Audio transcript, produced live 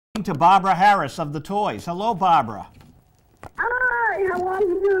To Barbara Harris of the Toys. Hello, Barbara. Hi, how are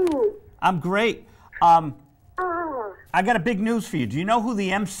you? I'm great. I got a big news for you. Do you know who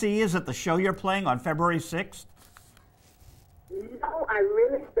the MC is at the show you're playing on February 6th? No, I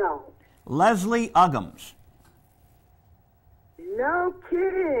really don't. Leslie Uggams. No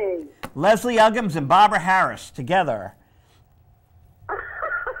kidding. Leslie Uggams and Barbara Harris together.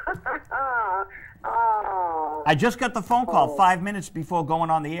 Oh. I just got the phone call 5 minutes before going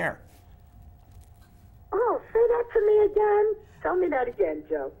on the air. Oh, say that to me again. Tell me that again,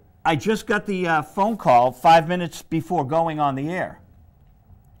 Joe. I just got the phone call 5 minutes before going on the air.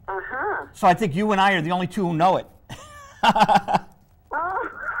 Uh-huh. So I think you and I are the only two who know it. Oh.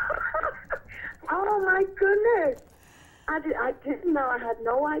 Oh, my goodness. I didn't know. I had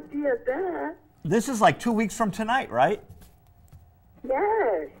no idea that. This is like 2 weeks from tonight, right?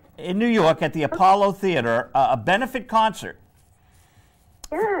 Yes. In New York at the Apollo Theater, a benefit concert.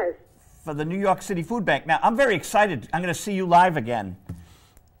 Yes. For the New York City Food Bank. Now, I'm very excited. I'm going to see you live again.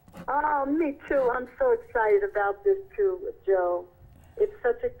 Oh, me too. I'm so excited about this too, Joe. It's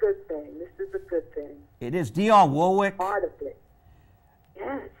such a good thing. This is a good thing. It is. Dionne Warwick. Part of it.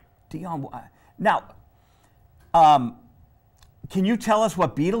 Yes. Now, can you tell us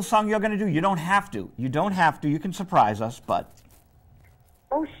what Beatles song you're going to do? You don't have to. You don't have to. You can surprise us, but...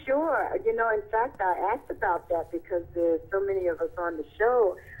 Oh, sure. You know, in fact, I asked about that because there's so many of us on the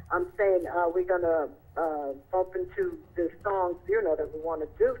show. I'm saying we're going to bump into the songs, you know, that we want to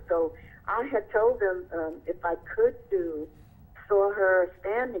do. So I had told them if I could do Saw Her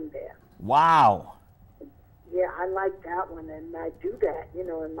Standing There. Wow. Yeah, I like that one, and I do that, you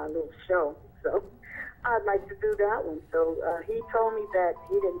know, in my little show. So I'd like to do that one. So he told me that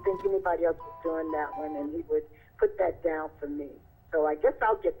he didn't think anybody else was doing that one, and he would put that down for me. So I guess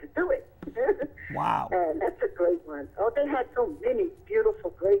I'll get to do it. Wow. And that's a great one. Oh, they had so many beautiful,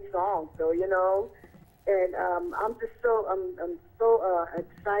 great songs, so, you know. And I'm just so, I'm so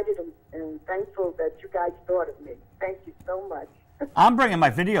excited and thankful that you guys thought of me. Thank you so much. I'm bringing my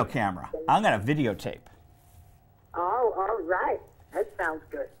video camera. I'm going to videotape. Oh, all right. That sounds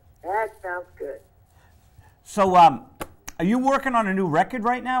good. That sounds good. So, are you working on a new record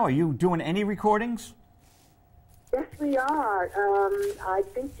right now? Are you doing any recordings? Yes, we are. I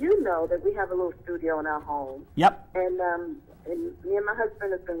think you know that we have a little studio in our home. Yep. And me and my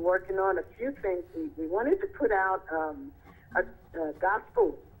husband have been working on a few things. We wanted to put out a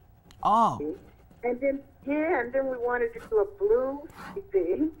gospel. Oh. CD. And then we wanted to do a blues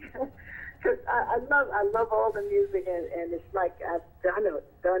CD. Because I love all the music, and it's like I've done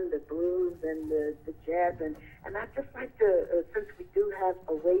the blues and the jazz, and I just like to, since we do have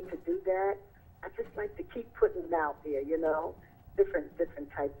a way to do that, I just like to keep putting it out there, you know, different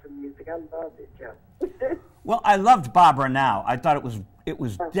types of music. I love it, Joe. Well, I loved Barbara Now. I thought it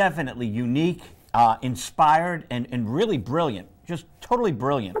was definitely unique, inspired, and really brilliant. Just totally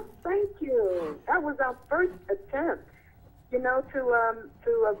brilliant. Thank you. That was our first attempt, you know,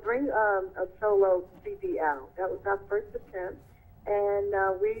 to bring a solo CD out. That was our first attempt, and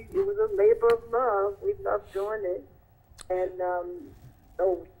it was a labor of love. We loved doing it, and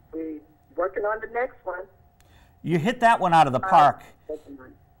so we working on the next one. You hit that one out of the park. Say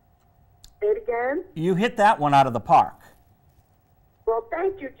it again? You hit that one out of the park. Well,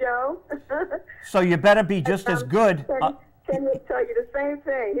 thank you, Joe. So you better be just as good. Can we tell you the same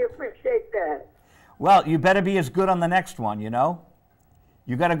thing? He appreciate that. Well, you better be as good on the next one, you know?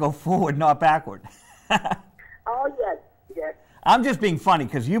 You got to go forward, not backward. Oh, yes, yes. I'm just being funny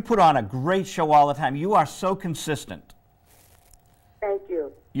because you put on a great show all the time. You are so consistent. Thank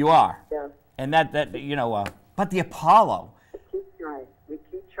you. You are. Yeah. And that you know, but the Apollo. We keep trying. We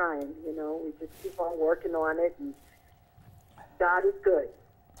keep trying, you know. We just keep on working on it, and God is good.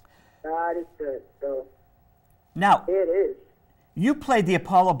 God is good. So now, it is. You played the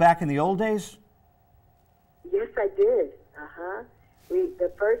Apollo back in the old days? Yes, I did. Uh-huh.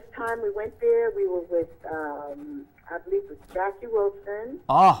 The first time we went there, we were with, I believe it was Jackie Wilson.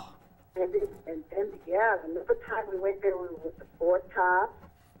 Oh. And then, yeah, another time we went there, we were with the Four Tops.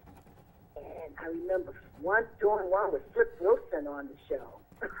 And I remember doing one with Flip Wilson on the show.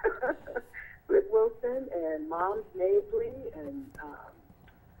 Flip Wilson and Mom's Mabley and,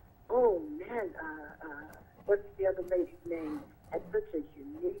 oh, man, what's the other lady's name? Had such a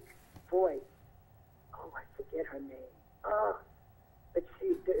unique voice. Oh, I forget her name. Oh, but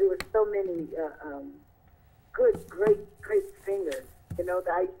it was so many good, great singers. You know,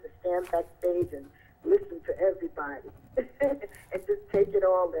 that I used to stand backstage and listen to everybody and just take it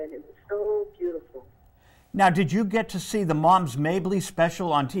all in. It was so beautiful. Now, did you get to see the Mom's Mabley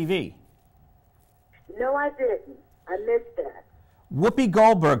special on TV? No, I didn't. I missed that. Whoopi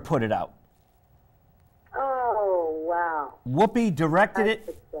Goldberg put it out. Oh, wow. Whoopi directed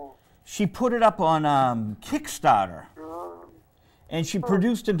it. She put it up on Kickstarter. Oh. And she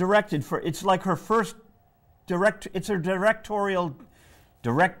produced and directed for, it's like her first it's her directorial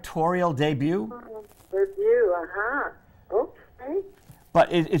debut. Debut, okay.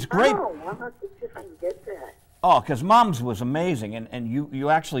 But it's great. Oh, I'll have to see if I can get that. Oh, because Mom's was amazing, and you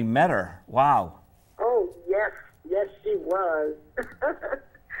actually met her. Wow. Oh, yes, she was.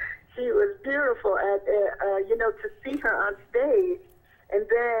 She was beautiful, and to see her on stage, and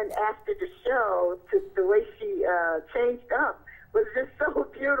then after the show, the way she changed up was just so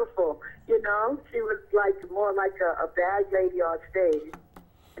beautiful. She was more like a bad lady on stage,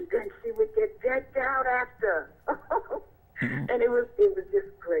 and then she would get decked out after. And it was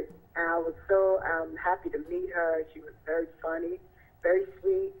just great. And I was so happy to meet her. She was very funny, very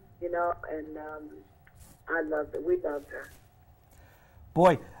sweet, and I loved her. We loved her.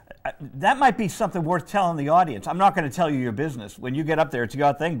 Boy, that might be something worth telling the audience. I'm not going to tell you your business. When you get up there, it's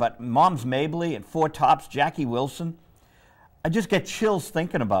your thing, but Mom's Mabley and Four Tops, Jackie Wilson, I just get chills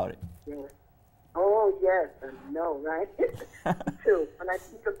thinking about it. Yeah. Oh, yes, I know, right? Too. When I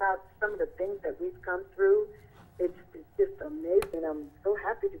think about some of the things that we've come through, it's just amazing. I'm so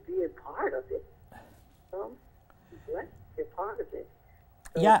happy to be a part of it. I'm blessed to be a part of it.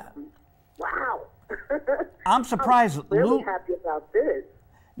 So, yeah. Wow. I'm surprised. I'm really happy about this.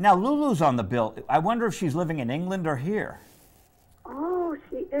 Now, Lulu's on the bill. I wonder if she's living in England or here. Oh,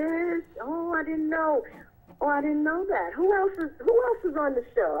 she is? Oh, I didn't know. Oh, I didn't know that. Who else is on the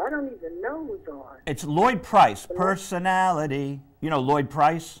show? I don't even know who's on. It's Lloyd Price, Personality. You know Lloyd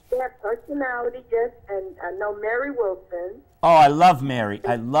Price? Yeah, Personality, yes. And I know Mary Wilson. Oh, I love Mary.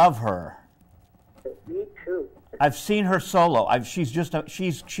 I love her. Me too. I've seen her solo.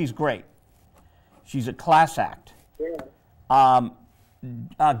 She's great. She's a class act. Yeah.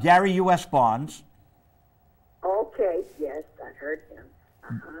 Gary U.S. Bonds. Okay, yes, I heard him.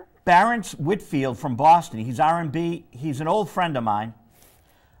 Uh-huh. Barrence Whitfield from Boston. He's R&B. He's an old friend of mine.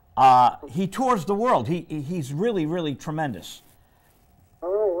 He tours the world. He's really, really tremendous.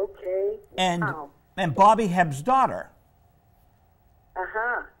 Oh, okay. Wow. And Bobby Hebb's daughter.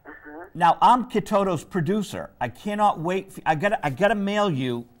 Uh-huh. Uh-huh. Now, I'm Kitoto's producer. I cannot wait. I gotta mail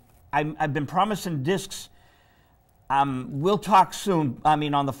you. I've been promising discs. We'll talk soon. I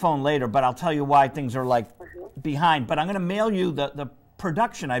mean, on the phone later, but I'll tell you why things are behind. But I'm going to mail you the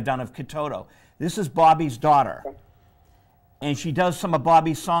production I've done of Kitoto. This is Bobby's daughter, and she does some of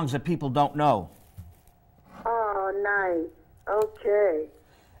Bobby's songs that people don't know. Oh, nice. Okay.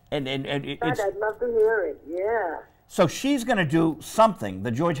 And it's, I'd love to hear it. Yeah. So she's going to do something, the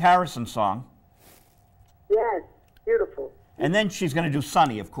George Harrison song. Yes. Beautiful. And then she's going to do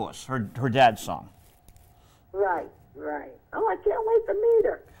Sunny, of course, her dad's song. Right. Right. Oh, I can't wait to meet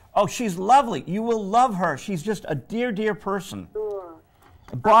her. Oh, she's lovely. You will love her. She's just a dear, dear person. Sure.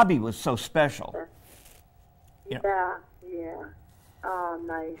 Bobby was so special. Yeah. Yeah. Oh,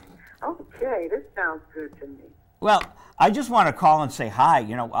 nice. Okay, this sounds good to me. Well, I just want to call and say hi.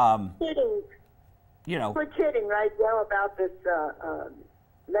 Kidding. We're kidding, right, Joe, about this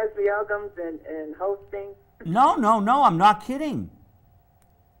Leslie Uggams and hosting? No, I'm not kidding.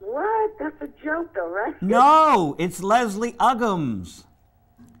 What? That's a joke, though, right? No, it's Leslie Uggams.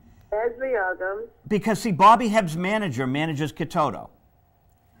 Leslie Uggams. Because, see, Bobby Hebb's manager manages Kitoto.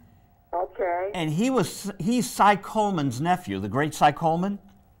 Okay. And he's Cy Coleman's nephew, the great Cy Coleman.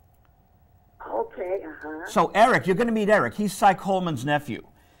 Okay, uh-huh. So Eric, you're going to meet Eric. He's Cy Coleman's nephew.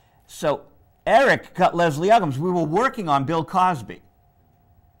 So Eric got Leslie Uggams. We were working on Bill Cosby.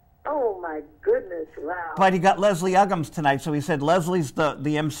 Oh, my goodness, wow. But he got Leslie Uggams tonight, so he said Leslie's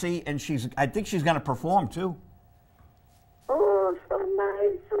the MC, and I think she's going to perform, too. Oh, so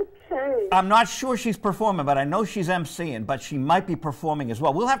nice, okay. I'm not sure she's performing, but I know she's MCing, but she might be performing as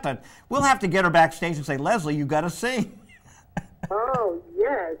well. We'll have to get her backstage and say, Leslie, you got to sing. Oh,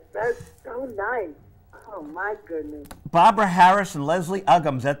 yes, that's so nice. Oh, my goodness. Barbara Harris and Leslie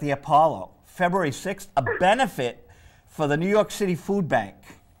Uggams at the Apollo, February 6th, a benefit for the New York City Food Bank.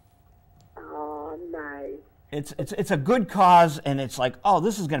 Oh, nice. It's a good cause, and it's like, oh,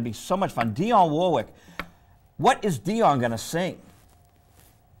 this is going to be so much fun. Dionne Warwick. What is Dionne going to sing?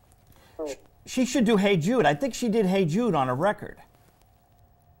 Oh. She should do Hey Jude. I think she did Hey Jude on a record.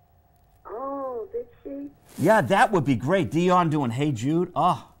 Oh, did she? Yeah, that would be great. Dionne doing Hey Jude.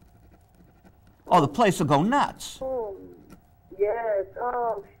 Oh, the place will go nuts. Oh, yes.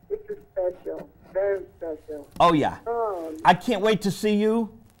 Oh, this is special. Very special. Oh, yeah. Oh. I can't wait to see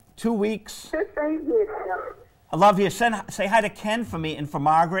you. 2 weeks. Same here. I love you. Say hi to Ken for me and for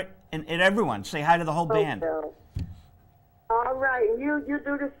Margaret and everyone. Say hi to the whole band. All right, and you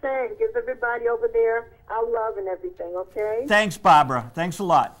do the same. Give everybody over there our love and everything, okay? Thanks, Barbara. Thanks a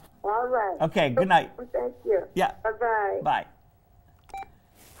lot. All right. Okay, good night. Thank you. Yeah. Bye-bye. Bye.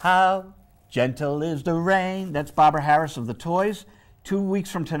 How gentle is the rain. That's Barbara Harris of the Toys. 2 weeks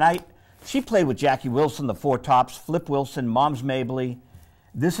from tonight, she played with Jackie Wilson, the Four Tops, Flip Wilson, Mom's Mabley.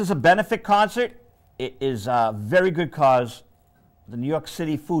 This is a benefit concert. It is a very good cause, the New York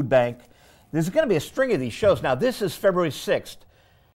City Food Bank. There's going to be a string of these shows. Now, this is February 6th.